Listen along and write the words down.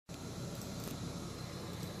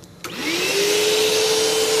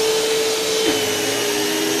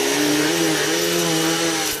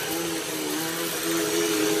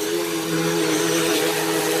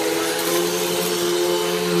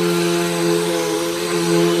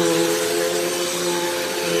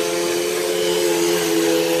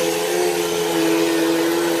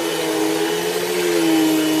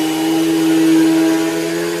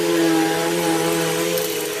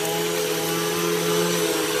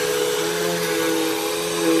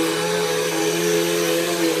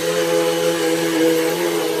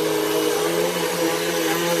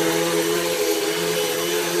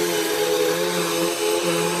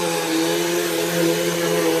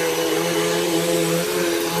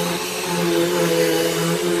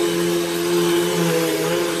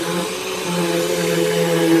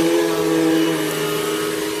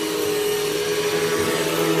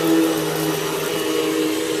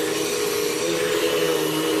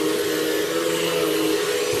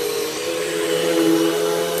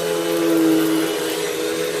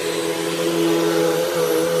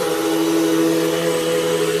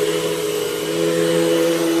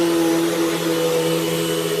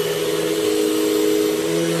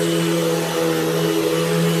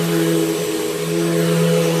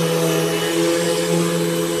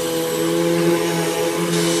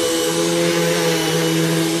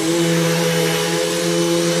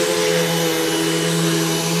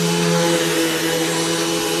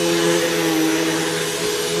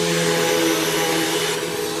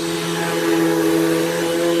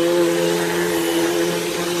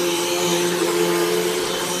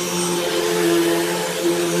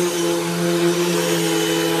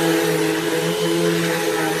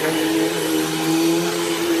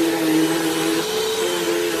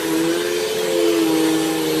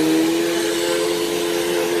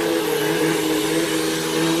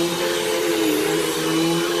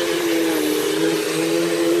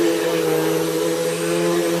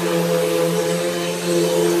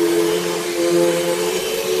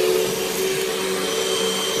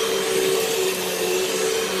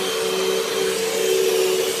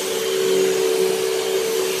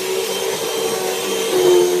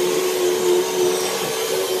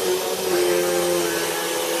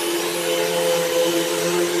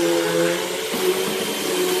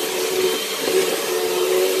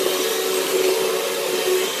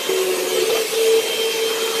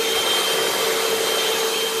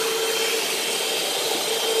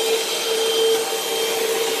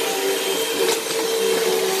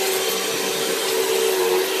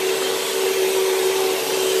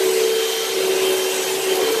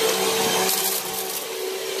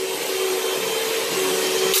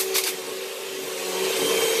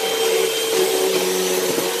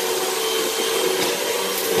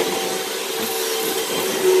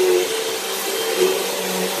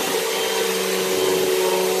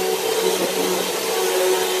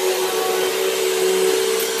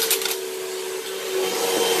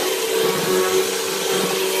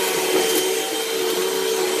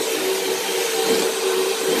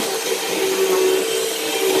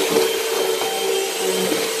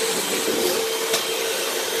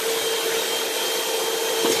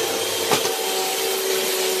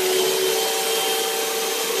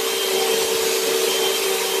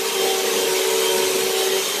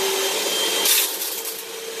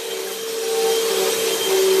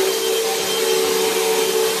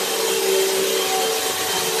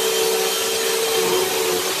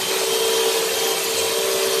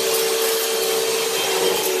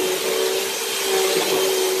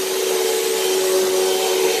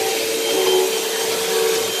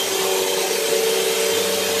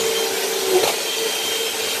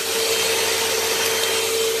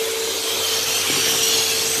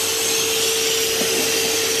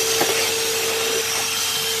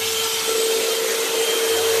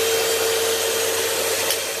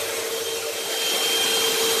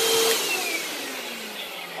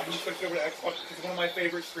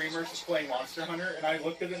streamers playing Monster Hunter, and I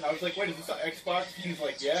looked at it and I was like, wait, is this on Xbox? And he's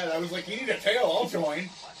like, yeah. And I was like, you need a tail, I'll join.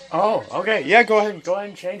 Oh, okay. Yeah, go ahead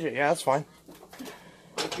and change it. Yeah, that's fine.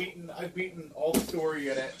 I've beaten all the story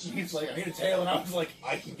in it. And he's like, I need a tail, and I was like,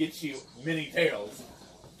 I can get you many tails.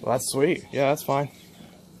 Well, that's sweet. Yeah, that's fine.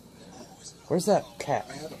 Where's that cat?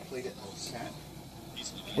 I haven't played it with cat.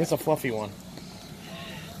 Where's the fluffy one?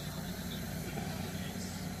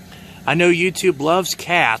 I know YouTube loves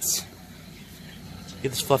cats. Get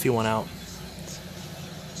this fluffy one out.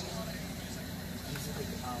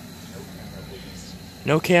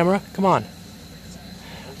 No camera? Come on.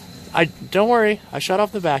 Don't worry. I shut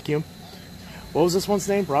off the vacuum. What was this one's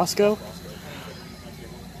name? Roscoe?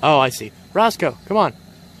 Oh, I see. Roscoe, come on.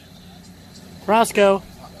 Roscoe.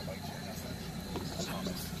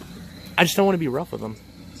 I just don't want to be rough with him.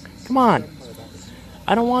 Come on.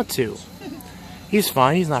 I don't want to. He's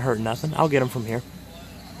fine. He's not hurting nothing. I'll get him from here.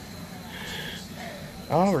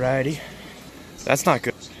 Alrighty. That's not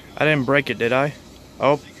good. I didn't break it, did I?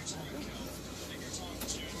 Oh.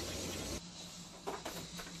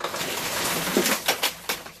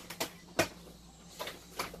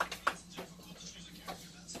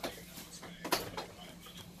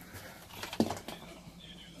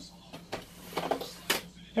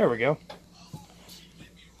 There we go.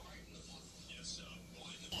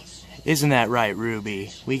 Isn't that right,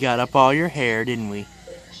 Ruby? We got up all your hair, didn't we?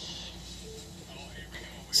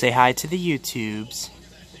 Say hi to the YouTubes.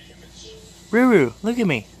 Ruru, look at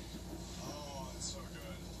me.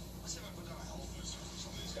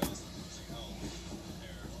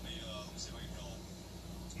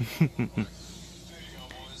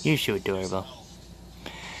 You're so adorable.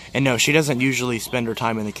 And no, she doesn't usually spend her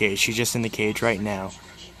time in the cage. She's just in the cage right now.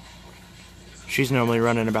 She's normally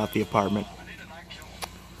running about the apartment.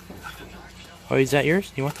 Oh, is that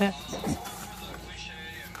yours? You want that?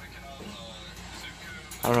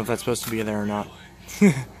 I don't know if that's supposed to be there or not.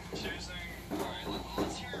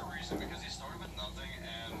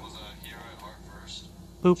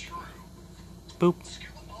 Boop. Boop.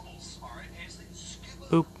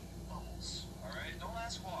 Boop.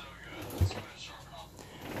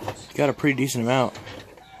 Got a pretty decent amount.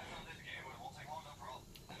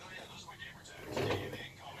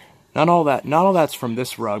 Not all that's from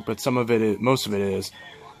this rug, but some of it is, most of it is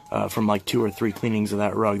from like 2 or 3 cleanings of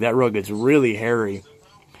that rug. That rug gets really hairy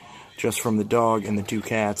just from the dog and the 2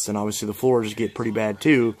 cats, and obviously the floors get pretty bad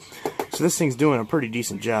too. So this thing's doing a pretty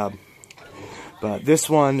decent job. But this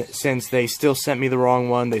one, since they still sent me the wrong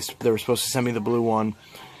one, they were supposed to send me the blue one,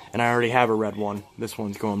 and I already have a red one. This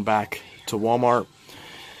one's going back to Walmart.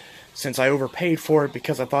 Since I overpaid for it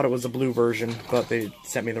because I thought it was the blue version, but they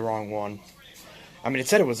sent me the wrong one. I mean, it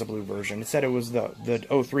said it was a blue version. It said it was the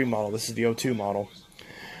 03 model. This is the 02 model.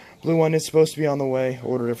 Blue one is supposed to be on the way.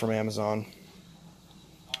 Ordered it from Amazon.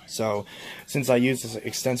 So, since I used this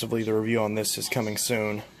extensively, the review on this is coming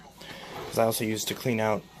soon. Because I also used to clean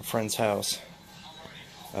out a friend's house.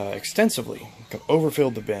 Extensively.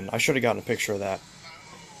 Overfilled the bin. I should have gotten a picture of that.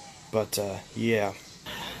 But, yeah.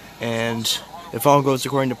 And if all goes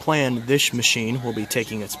according to plan, this machine will be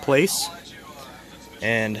taking its place.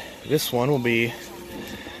 And this one will be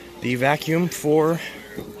the vacuum for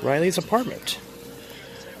Riley's apartment.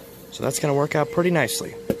 So that's going to work out pretty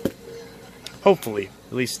nicely. Hopefully.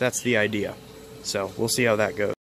 At least that's the idea. So we'll see how that goes.